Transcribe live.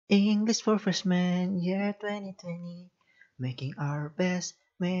English for freshmen, year 2020, making our best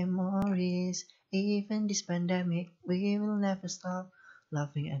memories. Even this pandemic, we will never stop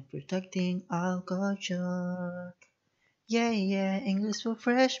laughing and protecting our culture. Yeah, yeah, English for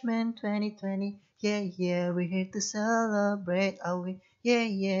freshmen 2020. Yeah, yeah, we're here to celebrate our win. Yeah,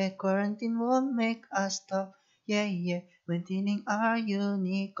 yeah, quarantine won't make us stop. Yeah, yeah, maintaining our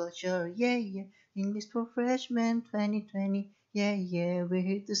unique culture. Yeah, yeah, English for freshmen 2020. Yeah, yeah, we're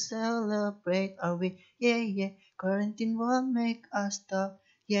here to celebrate our win. Yeah, yeah, quarantine won't make us stop.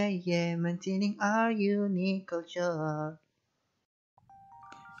 Yeah, yeah, maintaining our unique culture.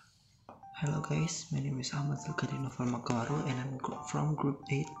 Hello guys, my name is Ahmad Zulqadri Naufal Makkawaru and I'm from Group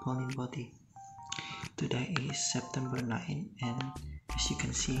 8 Pauline Boty. Today is September 9 and as you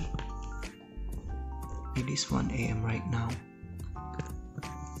can see, it is 1 a.m. right now.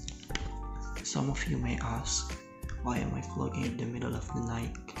 Some of you may ask, why am I vlogging in the middle of the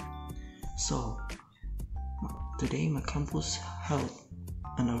night? So, today my campus held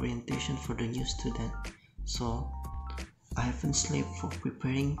an orientation for the new student. So, I haven't slept for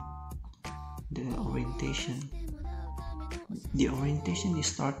preparing the orientation. The orientation is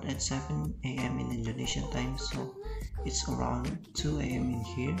start at 7 a.m. in Indonesian time, so it's around 2 a.m. in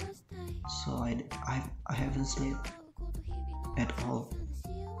here. So I haven't slept at all.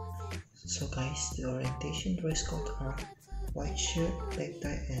 So guys, the orientation dress code are white shirt, black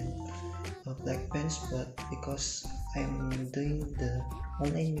tie, and black pants. But because I'm doing the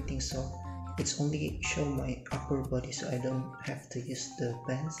online meeting, so it's only show my upper body, so I don't have to use the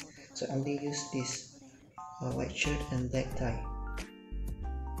pants. So I only use this white shirt and black tie.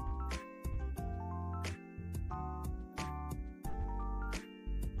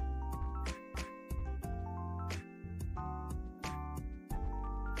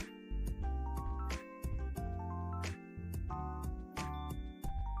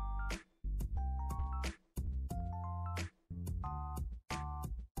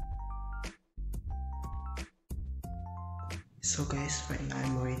 So guys, right now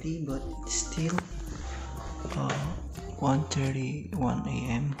I'm ready, but it's still 1:31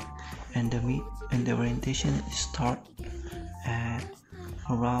 a.m. and the orientation start at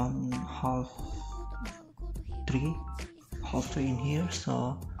around half three in here.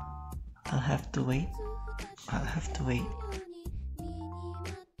 So I'll have to wait.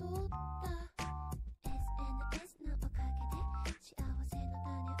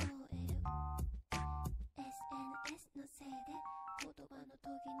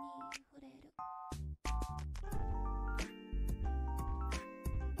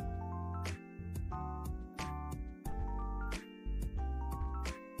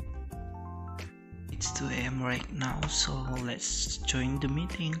 It's 2 a.m. right now, so let's join the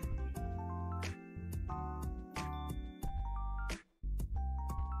meeting.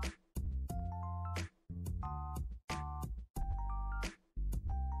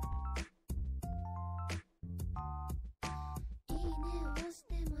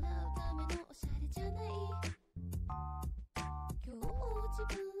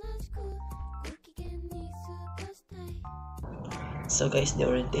 So guys, the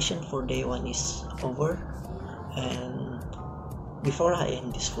orientation for day 1 is over, and before I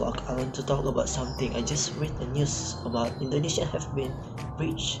end this vlog, I want to talk about something. I just read the news about Indonesia have been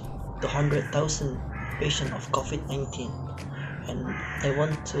reached 200,000 patients of COVID-19, and I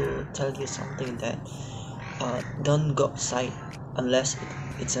want to tell you something that don't go outside unless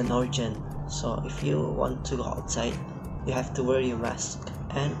it's an urgent. So if you want to go outside, you have to wear your mask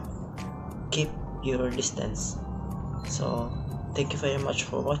and keep your distance. So thank you very much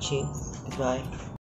for watching. Goodbye.